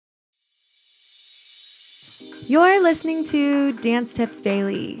You're listening to Dance Tips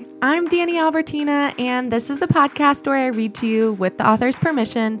Daily. I'm Danny Albertina, and this is the podcast where I read to you, with the author's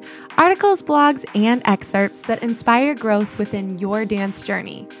permission, articles, blogs, and excerpts that inspire growth within your dance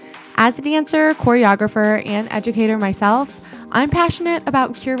journey. As a dancer, choreographer, and educator myself, I'm passionate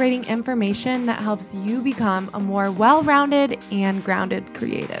about curating information that helps you become a more well-rounded and grounded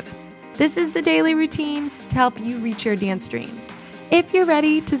creative. This is the daily routine to help you reach your dance dreams. If you're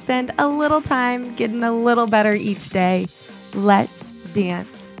ready to spend a little time getting a little better each day, let's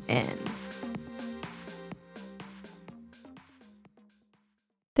dance in.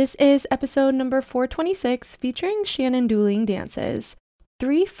 This is episode number 426 featuring Shannon Dooling Dances,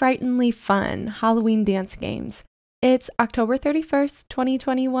 3 frighteningly fun Halloween dance games. It's October 31st,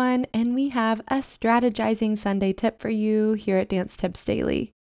 2021, and we have a strategizing Sunday tip for you here at Dance Tips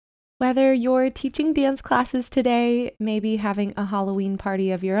Daily. Whether you're teaching dance classes today, maybe having a Halloween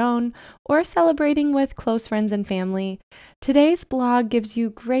party of your own, or celebrating with close friends and family, today's blog gives you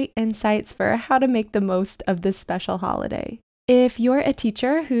great insights for how to make the most of this special holiday. If you're a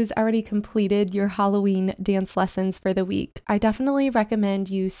teacher who's already completed your Halloween dance lessons for the week, I definitely recommend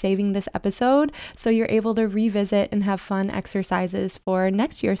you saving this episode so you're able to revisit and have fun exercises for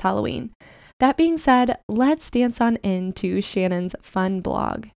next year's Halloween. That being said, let's dance on into Shannon's fun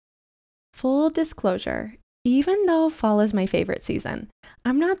blog. Full disclosure, even though fall is my favorite season,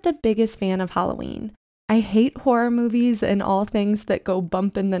 I'm not the biggest fan of Halloween. I hate horror movies and all things that go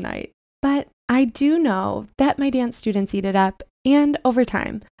bump in the night. But I do know that my dance students eat it up, and over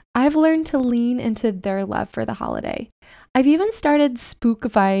time, I've learned to lean into their love for the holiday. I've even started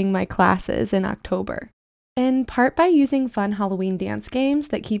spookifying my classes in October. In part by using fun Halloween dance games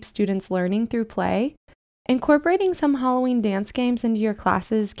that keep students learning through play, incorporating some Halloween dance games into your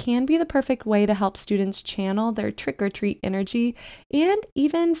classes can be the perfect way to help students channel their trick-or-treat energy and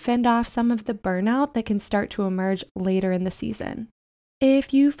even fend off some of the burnout that can start to emerge later in the season.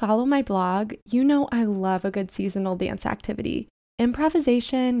 If you follow my blog, you know I love a good seasonal dance activity.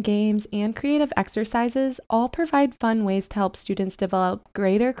 Improvisation, games, and creative exercises all provide fun ways to help students develop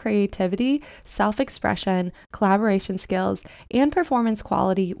greater creativity, self-expression, collaboration skills, and performance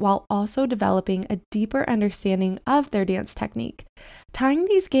quality while also developing a deeper understanding of their dance technique. Tying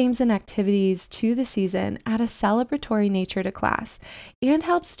these games and activities to the season add a celebratory nature to class and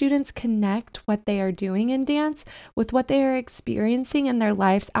helps students connect what they are doing in dance with what they are experiencing in their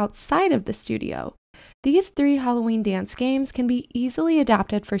lives outside of the studio. These 3 Halloween dance games can be easily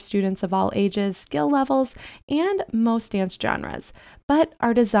adapted for students of all ages, skill levels, and most dance genres, but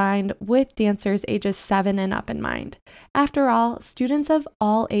are designed with dancers ages 7 and up in mind. After all, students of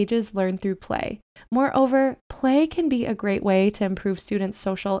all ages learn through play. Moreover, play can be a great way to improve students'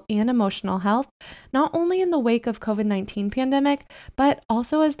 social and emotional health, not only in the wake of COVID-19 pandemic, but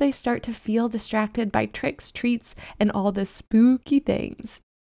also as they start to feel distracted by tricks, treats, and all the spooky things.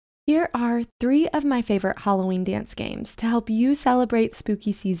 Here are 3 of my favorite Halloween dance games to help you celebrate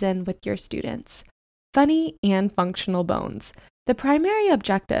spooky season with your students. Funny and functional bones. The primary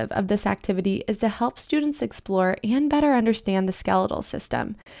objective of this activity is to help students explore and better understand the skeletal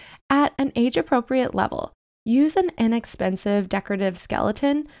system. At an age-appropriate level, use an inexpensive decorative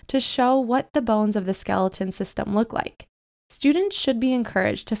skeleton to show what the bones of the skeleton system look like. Students should be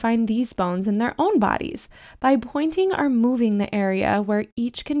encouraged to find these bones in their own bodies by pointing or moving the area where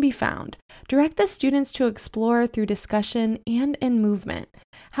each can be found. Direct the students to explore through discussion and in movement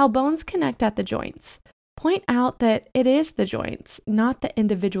how bones connect at the joints. Point out that it is the joints, not the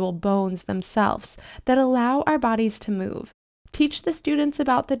individual bones themselves, that allow our bodies to move. Teach the students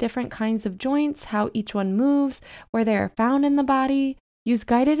about the different kinds of joints, how each one moves, where they are found in the body. Use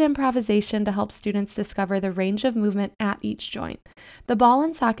guided improvisation to help students discover the range of movement at each joint. The ball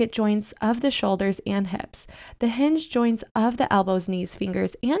and socket joints of the shoulders and hips, the hinge joints of the elbows, knees,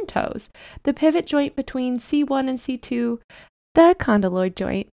 fingers, and toes, the pivot joint between C1 and C2, the condyloid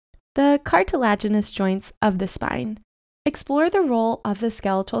joint, the cartilaginous joints of the spine. Explore the role of the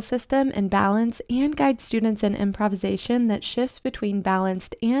skeletal system in balance and guide students in improvisation that shifts between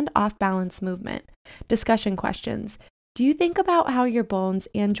balanced and off-balance movement. Discussion questions. Do you think about how your bones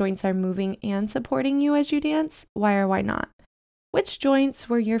and joints are moving and supporting you as you dance? Why or why not? Which joints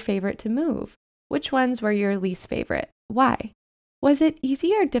were your favorite to move? Which ones were your least favorite? Why? Was it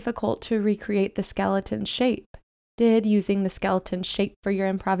easy or difficult to recreate the skeleton shape? Did using the skeleton shape for your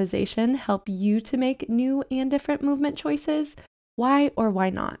improvisation help you to make new and different movement choices? Why or why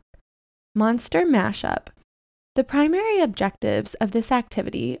not? Monster mashup. The primary objectives of this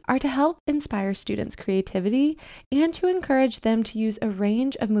activity are to help inspire students' creativity and to encourage them to use a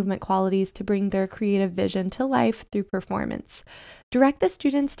range of movement qualities to bring their creative vision to life through performance. Direct the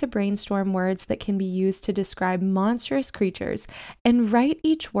students to brainstorm words that can be used to describe monstrous creatures and write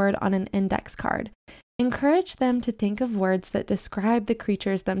each word on an index card. Encourage them to think of words that describe the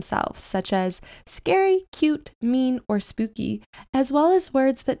creatures themselves, such as scary, cute, mean, or spooky, as well as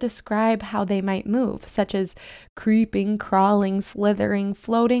words that describe how they might move, such as creeping, crawling, slithering,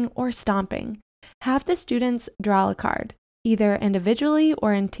 floating, or stomping. Have the students draw a card, either individually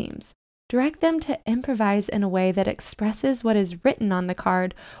or in teams. Direct them to improvise in a way that expresses what is written on the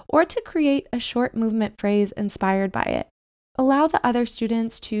card or to create a short movement phrase inspired by it. Allow the other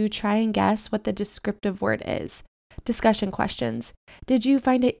students to try and guess what the descriptive word is. Discussion questions. Did you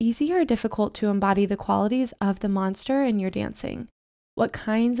find it easy or difficult to embody the qualities of the monster in your dancing? What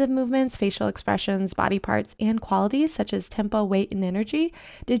kinds of movements, facial expressions, body parts, and qualities such as tempo, weight, and energy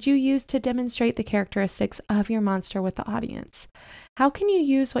did you use to demonstrate the characteristics of your monster with the audience? How can you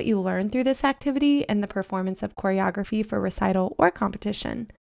use what you learned through this activity in the performance of choreography for recital or competition?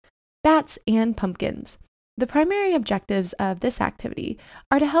 Bats and pumpkins. The primary objectives of this activity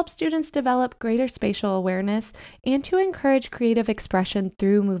are to help students develop greater spatial awareness and to encourage creative expression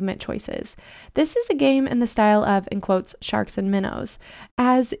through movement choices. This is a game in the style of, in quotes, sharks and minnows,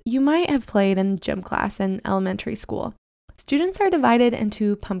 as you might have played in gym class in elementary school. Students are divided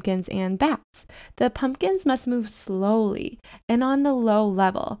into pumpkins and bats. The pumpkins must move slowly and on the low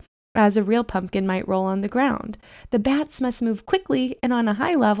level, as a real pumpkin might roll on the ground. The bats must move quickly and on a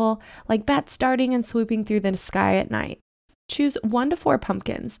high level, like bats darting and swooping through the sky at night. Choose 1 to 4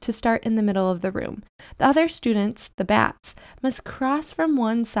 pumpkins to start in the middle of the room. The other students, the bats, must cross from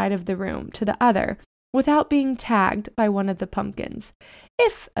one side of the room to the other without being tagged by one of the pumpkins.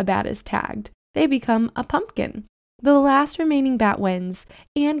 If a bat is tagged, they become a pumpkin. The last remaining bat wins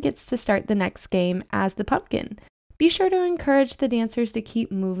and gets to start the next game as the pumpkin. Be sure to encourage the dancers to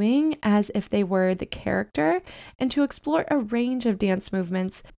keep moving as if they were the character and to explore a range of dance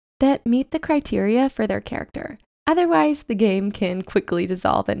movements that meet the criteria for their character. Otherwise, the game can quickly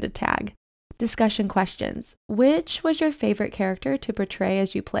dissolve into tag. Discussion questions. Which was your favorite character to portray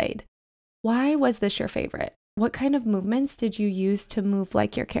as you played? Why was this your favorite? What kind of movements did you use to move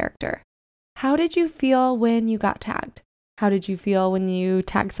like your character? How did you feel when you got tagged? How did you feel when you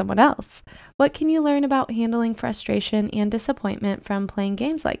tagged someone else? What can you learn about handling frustration and disappointment from playing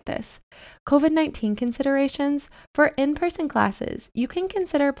games like this? COVID-19 considerations. For in-person classes, you can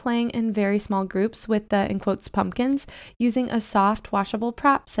consider playing in very small groups with the, in quotes, pumpkins, using a soft washable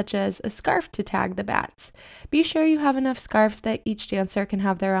prop such as a scarf to tag the bats. Be sure you have enough scarves that each dancer can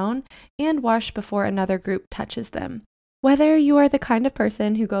have their own and wash before another group touches them. Whether you are the kind of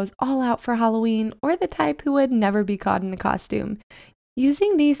person who goes all out for Halloween or the type who would never be caught in a costume,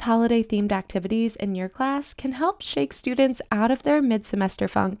 using these holiday-themed activities in your class can help shake students out of their mid-semester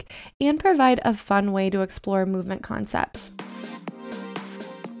funk and provide a fun way to explore movement concepts.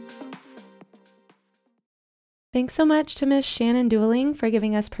 Thanks so much to Ms. Shannon Dooling for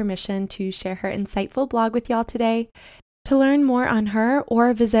giving us permission to share her insightful blog with y'all today. To learn more on her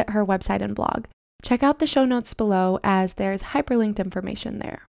or visit her website and blog, check out the show notes below as there's hyperlinked information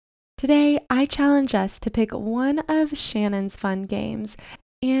there. Today, I challenge us to pick one of Shannon's fun games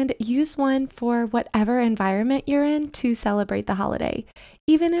and use one for whatever environment you're in to celebrate the holiday.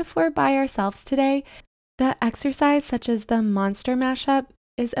 Even if we're by ourselves today, the exercise such as the monster mashup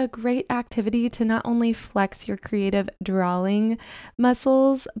is a great activity to not only flex your creative drawing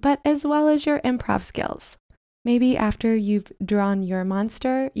muscles, but as well as your improv skills. Maybe after you've drawn your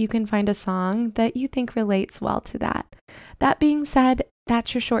monster, you can find a song that you think relates well to that. That being said,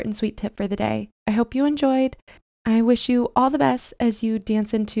 that's your short and sweet tip for the day. I hope you enjoyed. I wish you all the best as you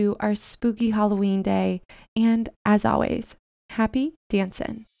dance into our spooky Halloween day. And as always, happy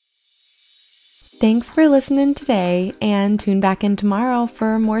dancing. Thanks for listening today and tune back in tomorrow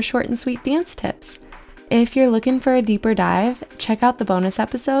for more short and sweet dance tips. If you're looking for a deeper dive, check out the bonus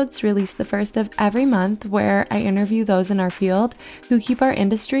episodes released the first of every month where I interview those in our field who keep our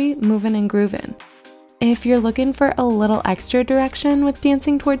industry moving and grooving. If you're looking for a little extra direction with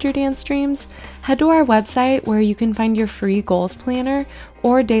dancing towards your dance dreams, head to our website where you can find your free goals planner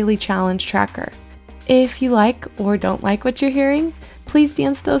or daily challenge tracker. If you like or don't like what you're hearing, please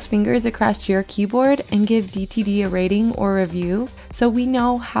dance those fingers across your keyboard and give DTD a rating or review so we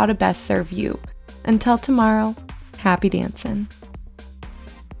know how to best serve you. Until tomorrow, happy dancing.